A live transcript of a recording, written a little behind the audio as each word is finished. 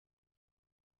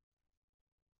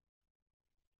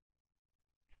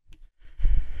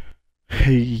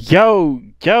Yo,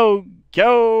 yo,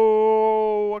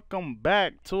 yo! Welcome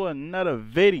back to another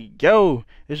video.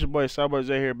 It's your boy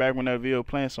SavageboiiZa here, back with another video,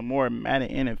 playing some more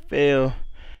Madden NFL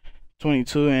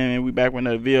 22, and we back with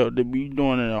another video. We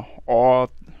doing it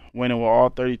winning with all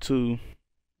 32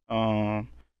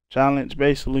 challenge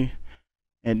basically,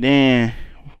 and then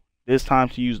this time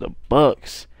to use the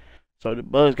Bucks. So the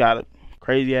Bucks got a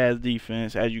crazy ass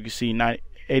defense, as you can see,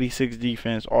 86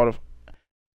 defense, all the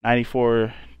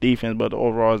 94 defense, but the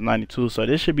overall is 92. So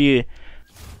this should be,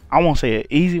 I won't say an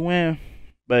easy win,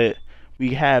 but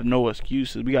we have no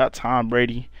excuses. We got Tom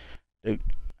Brady.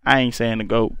 I ain't saying the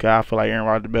GOAT, cause I feel like Aaron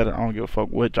Rodgers better. I don't give a fuck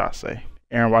what y'all say.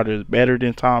 Aaron Rodgers is better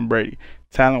than Tom Brady,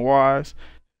 talent wise,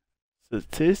 like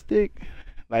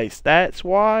stats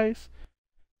wise.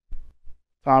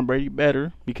 Tom Brady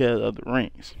better because of the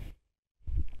rings.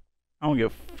 I don't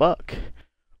give a fuck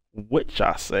what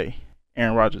y'all say.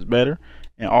 Aaron Rodgers better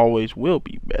and always will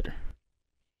be better.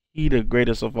 He the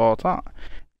greatest of all time,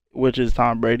 which is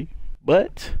Tom Brady.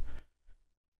 But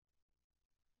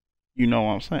you know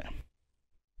what I'm saying.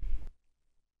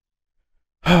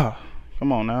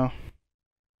 Come on now.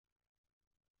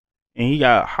 And he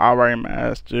got highway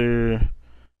master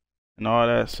and all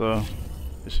that, so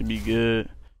it should be good.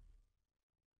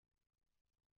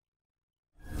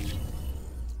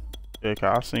 Yeah,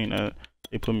 cause I seen that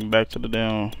they put me back to the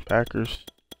damn Packers.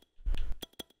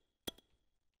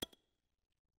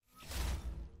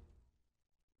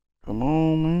 Come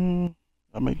on, man.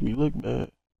 That make me look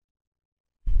bad.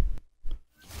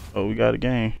 Oh, we got a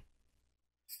game.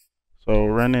 So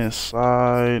run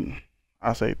inside.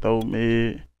 I say throw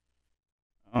mid.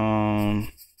 I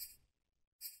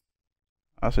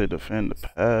say defend the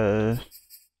pass.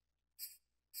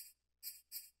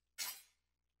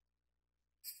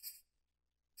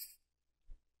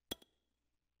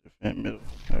 Defend middle,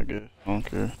 I guess. I don't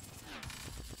care.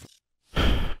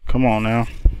 Come on now.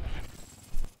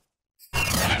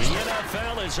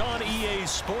 NFL is on EA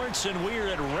Sports, and we're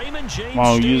at Raymond James.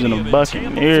 While using the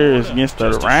Buccaneers against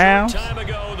the Rams,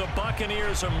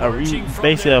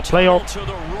 basically a playoff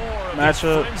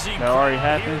matchup that already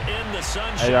happened.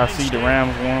 As y'all see, the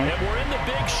Rams won.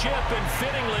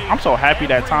 I'm so happy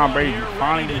that Tom Brady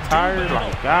finally retired.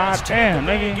 Like, god damn,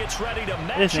 nigga,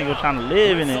 this nigga trying to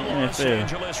live in the NFL.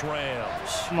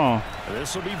 Come on,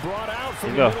 let's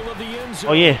go.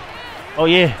 Oh yeah, oh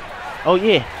yeah, oh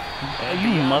yeah. And you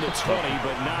motherfucker.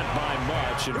 But not by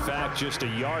much. In fact, just a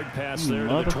yard pass there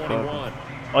to the 21.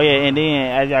 Oh yeah, and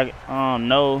then as y'all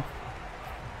know,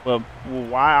 but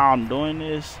while I'm doing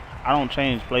this, I don't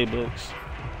change playbooks.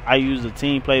 I use the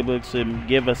team playbooks to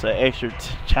give us an extra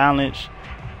challenge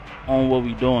on what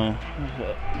we doing.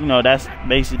 You know, that's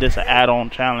basically just an add-on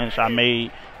challenge I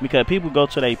made because people go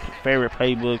to their favorite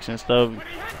playbooks and stuff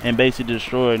and basically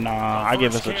destroy it. Nah, I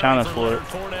give us a challenge for it.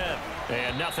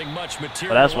 And nothing much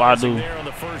material. But that's what I do.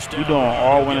 We doing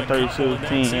all winning 32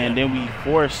 team, and then we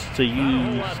forced to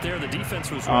use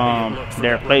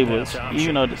their playbooks.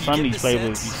 Even though some of these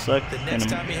playbooks you suck and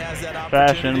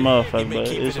trash in the motherfucker, but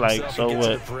it's like, so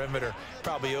what?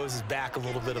 Probably owes his back a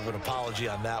little bit of an apology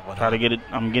on that one. Try to get it.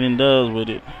 I'm getting dubs with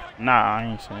it. Nah, I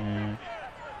ain't saying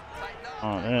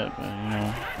all that, but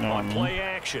you know what I mean. Play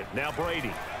action now.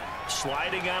 Brady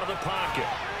sliding out of the pocket.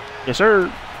 Yes, sir.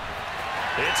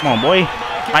 Come on, boy.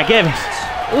 Mike Evans.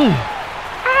 Ooh.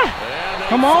 Ah.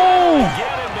 Come on.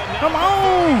 Come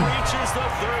on.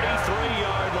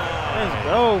 Let's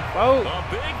go, folks.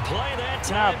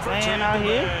 Not playing out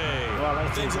here.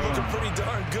 Things are looking pretty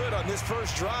darn good on this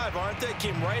first drive, aren't they?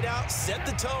 Came right out, set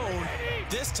the tone,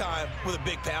 this time with a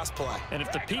big pass play. And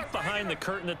if the peek behind the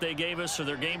curtain that they gave us or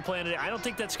their game plan today, I don't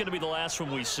think that's going to be the last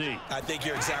one we see. I think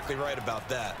you're exactly right about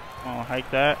that. Oh, hike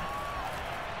that.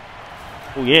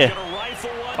 Oh yeah.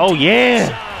 Oh yeah.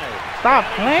 Stop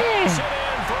playing.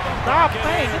 Stop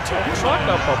playing. Get the fuck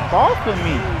up off of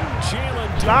me.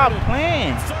 Stop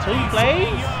playing. 2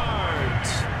 plays.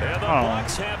 Oh.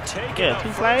 Yeah, 2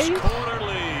 plays.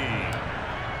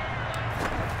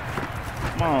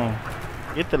 Come on.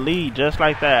 Get the lead just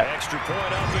like that. Extra point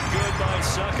up and good by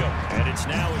Succo. And it's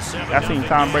now a 7. I seen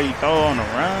Tom Brady throw on the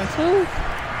run too.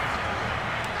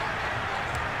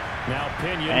 Now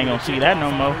Pinion I ain't gonna see that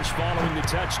no more. Following the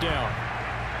touchdown.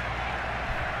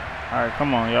 All right,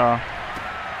 come on, y'all.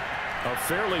 A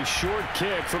fairly short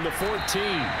kick from the 14.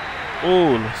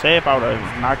 Ooh, say if I would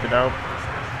have knocked it out.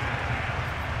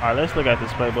 All right, let's look at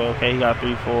this playbook. Okay, he got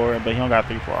 3-4, but he don't got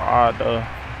 3-4 odd though. All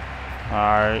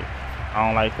right, I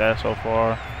don't like that so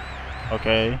far.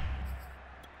 Okay,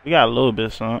 we got a little bit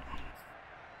of something.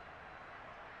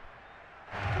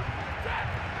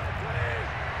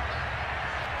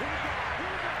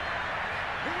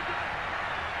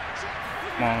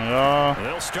 Come on, y'all.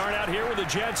 They'll start out here with a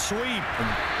jet sweep.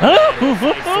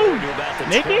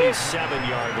 Nicky?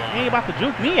 27-yard line. You ain't about to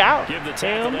juke me out. Give the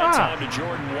Hell tackle that time to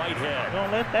Jordan Whitehead.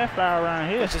 Don't let that fly around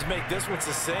here. Let's just make this one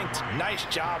succinct. Nice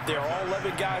job there. All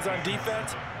 11 guys on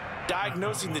defense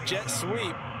diagnosing the jet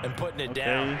sweep and putting it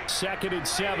down. 2nd and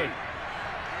 7.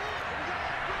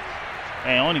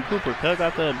 And only Cooper Kupp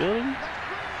got the ability.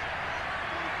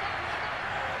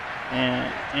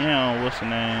 And, you know, what's the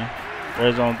name?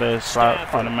 Red zone there,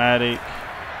 slot automatic.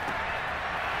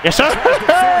 Yes, sir.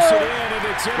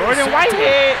 Jordan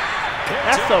Whitehead.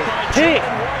 That's a pick.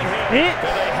 Hit.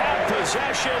 They have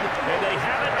possession, and they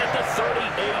have it at the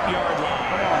 38-yard line.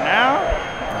 Come on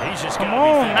now. He's just Come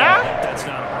on now. That's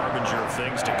not a harbinger of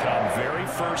things to come. Very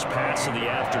first pass of the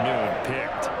afternoon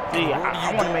picked. See,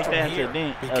 I want to make that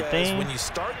into a thing. When you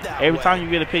start that Every way, time you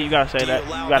get a pick, you gotta say that.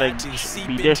 You gotta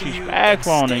be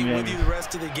disrespectful on them. With you the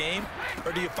rest of the game,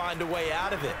 or do you find a way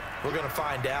out of it? We're gonna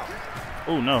find out.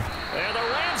 Oh no. And the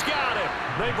Rams got it.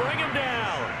 They bring him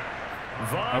down.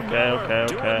 Okay.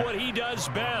 Doing what he does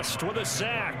best with a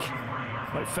sack.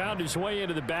 But found his way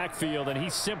into the backfield, and he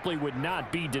simply would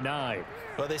not be denied.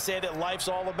 Well, they say that life's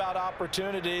all about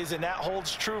opportunities, and that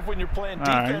holds true when you're playing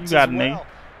defense All right, you got as it, well. Nate.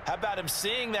 How about him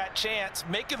seeing that chance,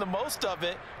 making the most of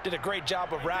it, did a great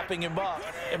job of wrapping him up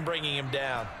and bringing him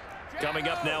down. Coming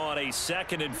up now on a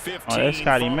 2nd and 15. Oh, that's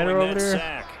Scotty Miller over there.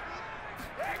 Sack.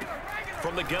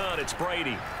 From the gun, it's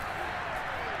Brady.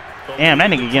 Damn,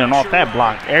 that nigga getting off that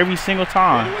block every single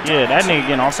time. Yeah, that nigga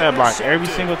getting off that block every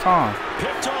single time.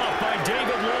 Picked off by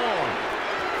David Long.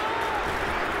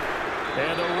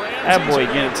 And the Rams That boy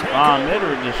getting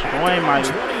literally destroying my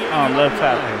left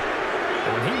tackle.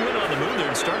 When he went on the move there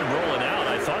and started rolling out,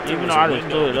 I thought there Even was though I a just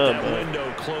window, threw it but up, that but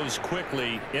window closed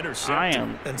quickly, intercepted. I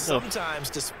am. And sometimes,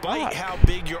 despite how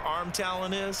big your arm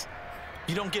talent is,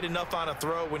 you don't get enough on a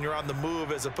throw when you're on the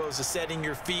move as opposed to setting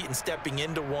your feet and stepping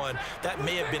into one. That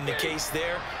may have been the case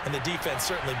there, and the defense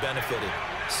certainly benefited.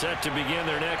 Set to begin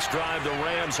their next drive, the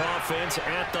Rams offense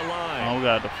at the line. Oh, we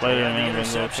got the deflator And the and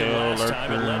interception last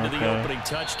time, it led to the opening okay.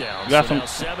 touchdown. You got So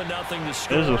some. now 7-0 to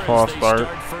score This is a as false they start.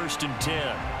 start 1st and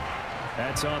 10.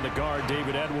 That's on the guard,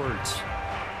 David Edwards.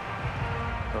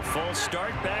 The false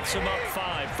start backs him up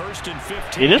 5, 1st and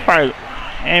 15. Yeah, this probably,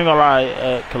 I ain't gonna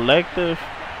lie, collective.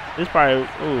 This probably,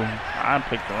 ooh, I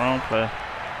picked the wrong play.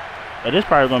 But this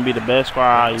probably gonna be the best squad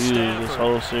I use this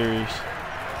whole series.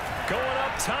 Going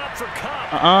up top for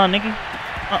Kupp. Nigga.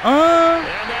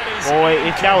 Boy,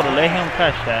 if y'all would have let him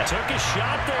touch that, Took a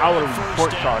shot there I would on have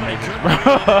first report down. y'all They niggas, couldn't bro.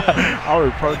 bring it in. I would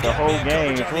report the whole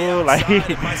game, fool. Like,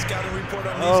 My scouting report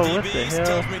on oh, these what the DBs hell?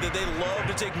 tells me that they love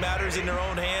to take matters in their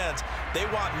own hands. They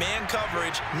want man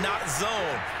coverage, not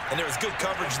zone. And there was good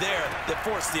coverage there that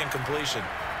forced the incompletion.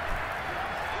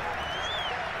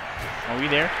 Are we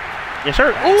there? Yes,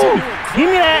 sir. Ooh, give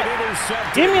me that.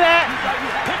 Give me that.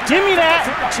 Give me that.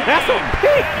 That's a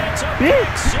pick.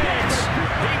 Bitch.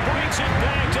 He brings it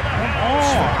back to the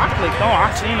house. Oh, I clicked on.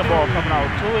 I seen the ball coming out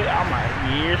to it. I'm like,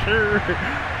 yeah, sure.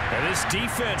 And this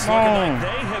defense looking like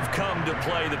they have come to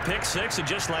play the pick 6, and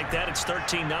just like that, it's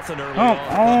 13-0 early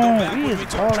on. He is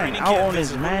balling out on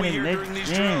his Madden next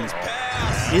gen.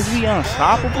 Is we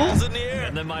unstoppable?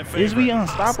 Is we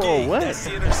unstoppable or what?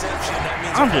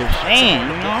 I'm just saying,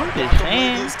 you know, I'm just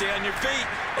saying.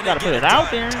 You gotta put it out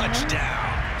there, man.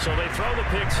 So they throw the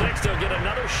pick 6. They'll get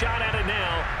another shot at it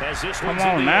now as this Come one's in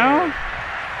on the now. air.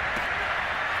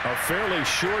 A fairly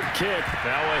short kick.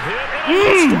 Now a hit.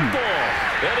 And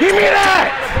Give me that!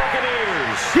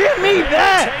 Give me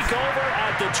that! Take over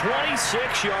at the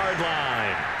 26-yard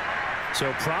line.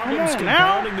 So problems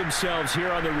compounding themselves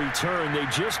here on the return. They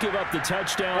just give up the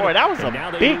touchdown. Boy, that was a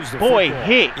big boy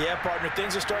hit. Yeah, partner,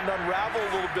 things are starting to unravel a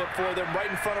little bit for them right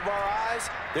in front of our eyes.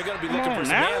 They're going to be looking for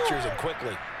some answers and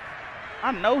quickly.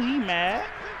 I know he mad.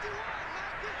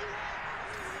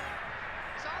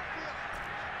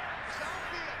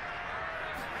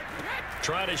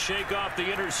 Trying to shake off the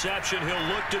interception. He'll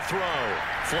look to throw.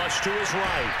 Flush to his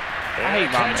right. I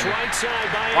hate my man. Right side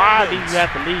by Why Evans. do you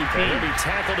have to leave He'll be team?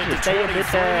 tackled at Just the stay a 23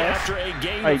 bitch ass. after a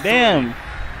game Like, of damn. 3.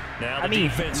 Now I the need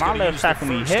defense my gonna left use the tackle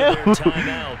me first of hell. their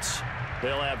timeouts.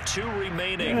 They'll have 2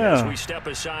 remaining as we step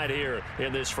aside here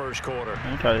in this first quarter.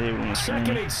 I'm trying to hit him.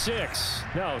 2nd and 6.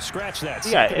 No, scratch that.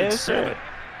 He got 2nd and edge 7.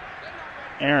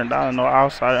 Aaron Donald, no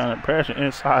outside under pressure,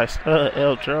 inside stud,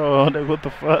 El Tro. What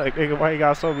the fuck? Nigga, why he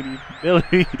got so many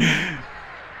abilities?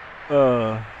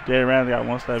 Jay Ramsey got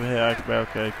one step ahead.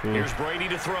 Okay, cool. Here's Brady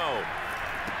to throw.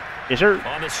 Yes, sir.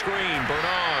 On the screen,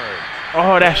 Bernard.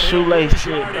 Oh, that shoelace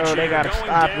shit, bro. They gotta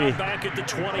stop it.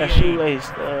 That shoelace,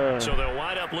 so they'll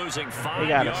wind up losing 5 they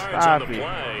gotta yards stop on the it.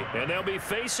 play, and they'll be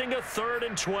facing a 3rd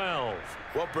and 12.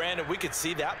 Well, Brandon, we could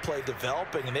see that play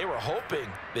developing, and they were hoping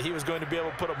that he was going to be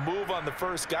able to put a move on the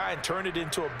first guy and turn it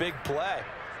into a big play.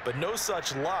 But no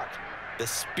such luck. The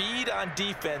speed on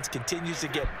defense continues to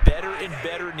get better and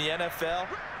better in the NFL.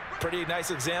 Pretty nice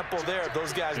example there of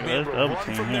those guys being able to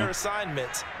run from their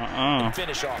assignments and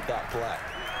finish off that play.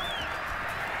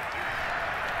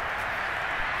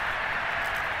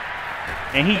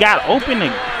 And he got open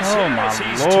again. Oh my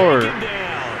Lord.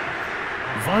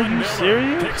 Are you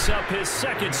serious? Picks up his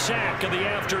 2nd sack of the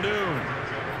afternoon.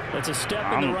 That's a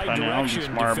step in the right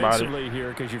direction defensively here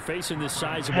because you're facing this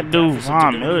size of a that dude deficit.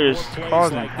 Von Miller is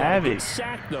causing like havoc. Good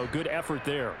sack though, good effort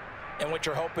there. And what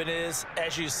you're hoping is,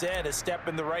 as you said, a step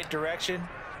in the right direction,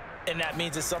 and that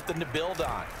means it's something to build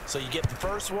on. So you get the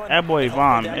first one. That boy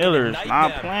Von Miller is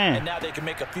not playing. And now they can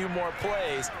make a few more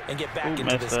plays and get back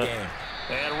into this game.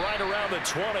 And right around the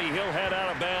 20, he'll head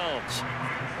out of bounds.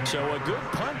 So a good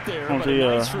punt there, but a Hopefully,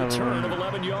 nice return of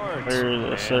 11 yards.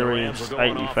 There's a Rams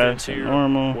slightly faster than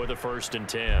normal. With a 1st and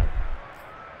 10.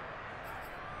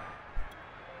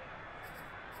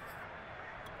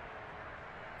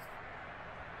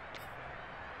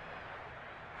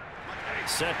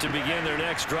 Set to begin their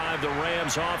next drive, the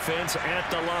Rams offense at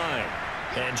the line.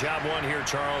 And job one here,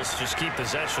 Charles, just keep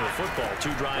possession of the football.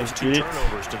 2 drives, 2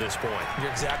 turnovers to this point. You're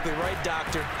exactly right,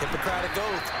 Doctor. Hippocratic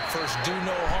oath. First, do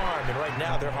no harm. And right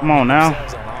now, they're Come on now. On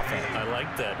offense. I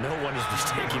like that. No one is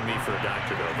mistaking me for a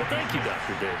doctor, though. But thank you,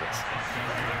 Dr. Davis.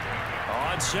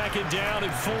 On 2nd down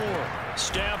and 4.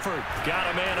 Stafford got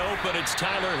a man open. It's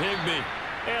Tyler Higbee.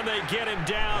 And they get him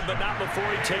down, but not before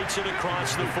he takes it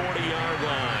across the 40-yard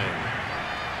line.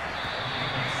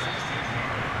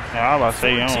 Yeah, I was about to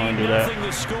say you don't want to do that.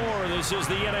 The score. This is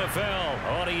the NFL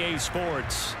on EA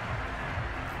Sports.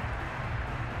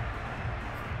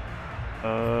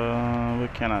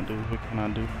 What can I do? What can I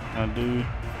do? What can I do?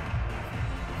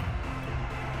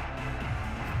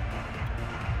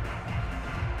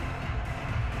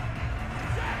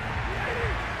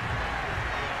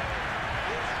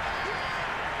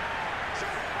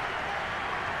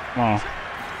 Come on.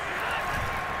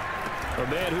 A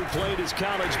man who played his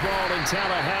college ball in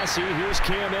Tallahassee. Here's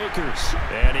Cam Akers.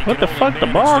 And he what the fuck? The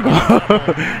ball go?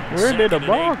 Where did the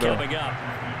ball go?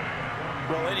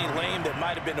 Well, any lane that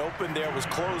might have been open there was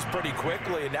closed pretty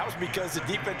quickly, and that was because the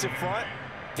defensive front,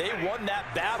 they won that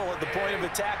battle at the point of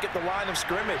attack at the line of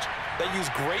scrimmage. They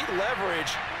used great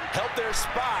leverage, held their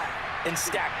spot, and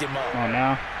stacked him up. Come on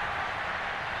now.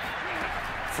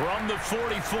 From the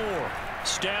 44,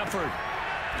 Stafford.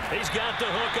 He's got the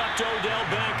hook up to Odell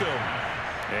Beckham.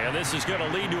 And this is going to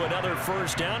lead to another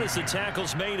 1st down as the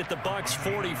tackle's made at the Bucs'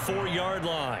 44-yard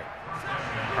line.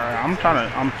 All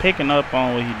right, I'm picking up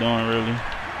on what he's doing, really.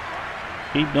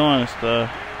 Keep doing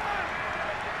stuff.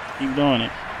 Keep doing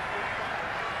it.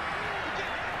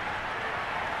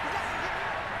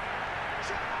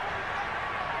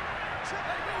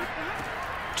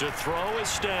 To throw is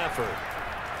Stafford.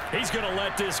 He's going to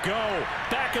let this go.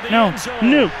 Back of the No, end zone.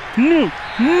 no.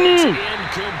 It's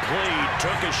incomplete.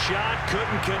 Took a shot,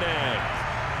 couldn't connect.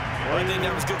 Well, I think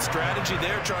that was good strategy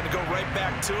there, trying to go right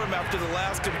back to him after the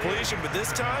last completion. But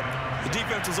this time, the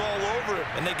defense was all over it,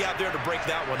 and they got there to break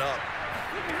that one up.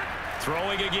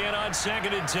 Throwing again on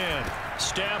 2nd and 10.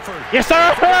 Stafford. Yes,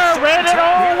 sir. Read it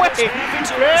all way.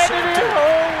 Read it the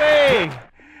whole way.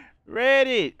 Read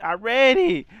it. I read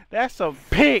it. That's a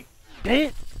pick.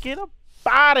 Get up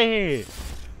out of here.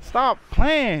 Stop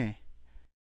playing.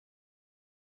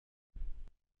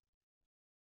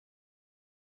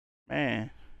 Man.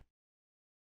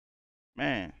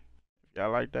 If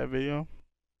y'all like that video,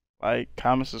 like,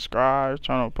 comment, subscribe,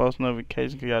 turn on post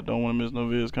notifications because y'all don't want to miss no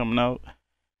videos coming out.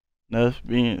 Enough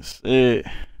being said,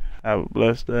 have a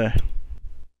blessed day.